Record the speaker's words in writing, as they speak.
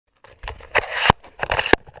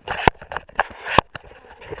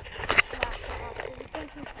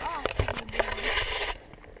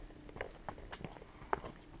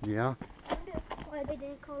Yeah. I wonder why they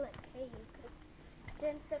didn't call it cave. Because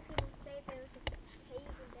then some people say there was a cave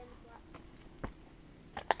and then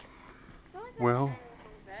what? Well.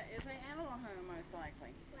 That is an animal home, most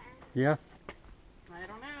likely. Yeah. I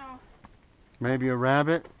don't know. Maybe a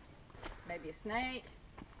rabbit. Maybe a snake.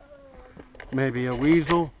 Maybe a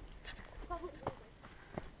weasel. Probably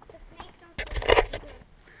the snakes don't either.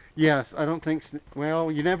 Yes, I don't think.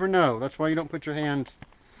 Well, you never know. That's why you don't put your hands.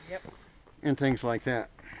 Yep. In things like that.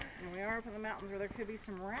 And we are up in the mountains where there could be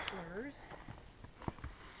some rattlers.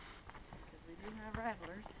 Because we do have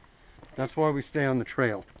rattlers. That's why we stay on the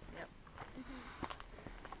trail. Yep.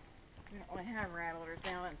 We don't really have rattlers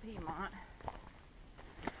down in Piedmont.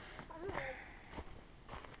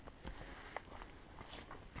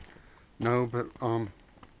 No, but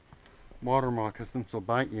water moccasins will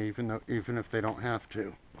bite you even if they don't have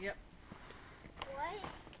to. Yep.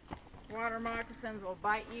 What? Water moccasins will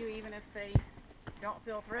bite you even if they don't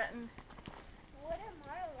feel threatened. What are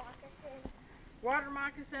water moccasins? Water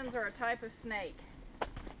moccasins are a type of snake.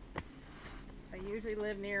 They usually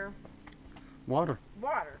live near Water.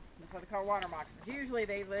 That's what they call water moccasins. Usually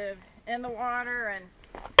they live in the water, and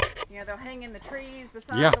they'll hang in the trees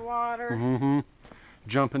beside the water. Mm-hmm.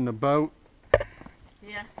 Jump in the boat.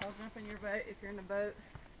 Yeah, they'll jump in your boat if you're in the boat.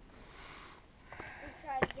 And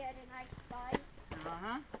try to get a nice bite.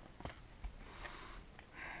 Uh-huh.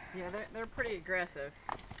 Yeah, they're pretty aggressive.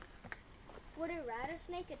 Would a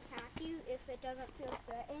rattlesnake attack you if it doesn't feel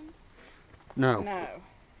threatened? No. No.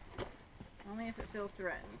 Only if it feels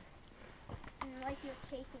threatened. And like you're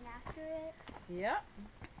chasing after it? Yep.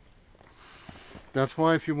 That's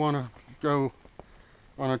why if you want to go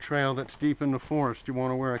on a trail that's deep in the forest, you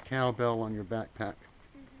want to wear a cowbell on your backpack.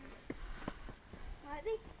 Why are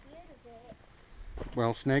they scared of it?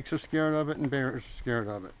 Well, snakes are scared of it and bears are scared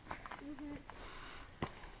of it.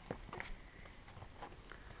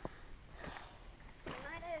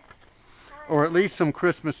 Or at least some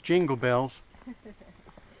Christmas jingle bells.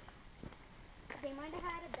 They might have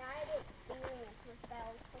had a bad experience with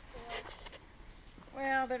bells before.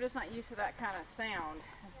 Well, they're just not used to that kind of sound.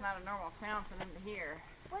 It's not a normal sound for them to hear.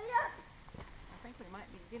 Wait up! I think we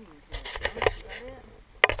might be getting to it. Is that it?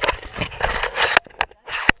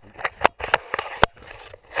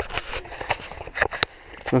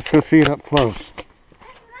 Let's go see it up close. That's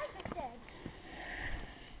what I just said.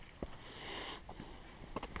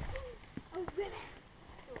 Oh, ribbon.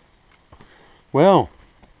 Well,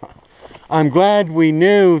 I'm glad we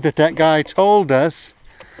knew that guy told us,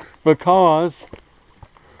 because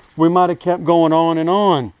we might have kept going on and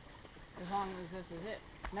on. As long as this is it.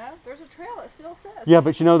 No, there's a trail that still says. Yeah,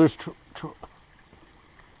 but there's...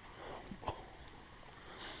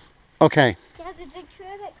 Okay. Yeah, there's a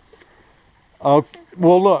trail that... Oh,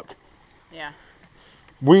 well, look. Yeah.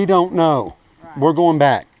 We don't know. Right. We're going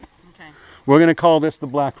back. Okay. We're going to call this the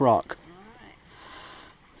Black Rock.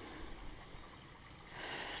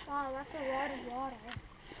 Wow, that's a lot of water.